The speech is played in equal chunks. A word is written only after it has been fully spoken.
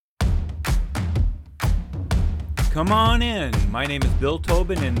Come on in. My name is Bill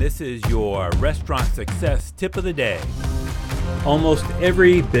Tobin, and this is your restaurant success tip of the day. Almost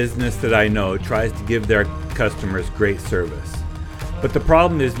every business that I know tries to give their customers great service. But the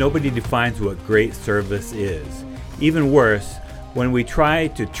problem is nobody defines what great service is. Even worse, when we try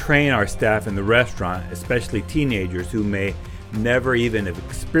to train our staff in the restaurant, especially teenagers who may never even have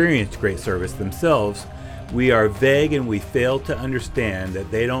experienced great service themselves, we are vague and we fail to understand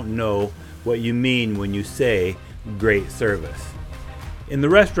that they don't know what you mean when you say great service. In the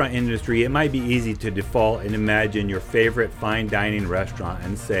restaurant industry, it might be easy to default and imagine your favorite fine dining restaurant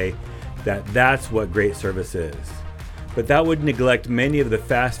and say that that's what great service is. But that would neglect many of the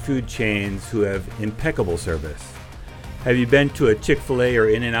fast food chains who have impeccable service. Have you been to a Chick-fil-A or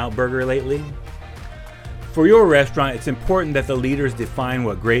In-N-Out Burger lately? For your restaurant, it's important that the leaders define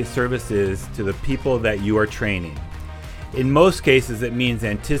what great service is to the people that you are training. In most cases, it means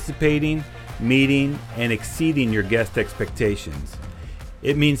anticipating, meeting, and exceeding your guest expectations.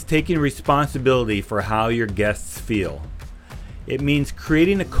 It means taking responsibility for how your guests feel. It means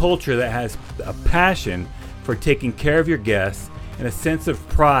creating a culture that has a passion for taking care of your guests and a sense of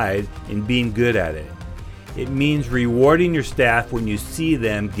pride in being good at it. It means rewarding your staff when you see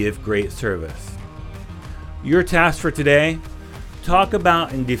them give great service. Your task for today: talk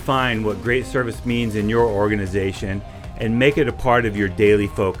about and define what great service means in your organization and make it a part of your daily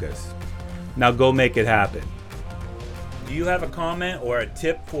focus. Now go make it happen. Do you have a comment or a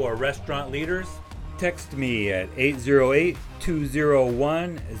tip for restaurant leaders? Text me at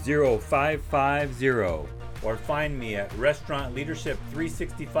 808-201-0550 or find me at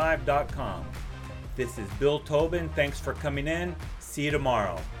restaurantleadership365.com. This is Bill Tobin. Thanks for coming in. See you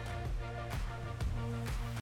tomorrow.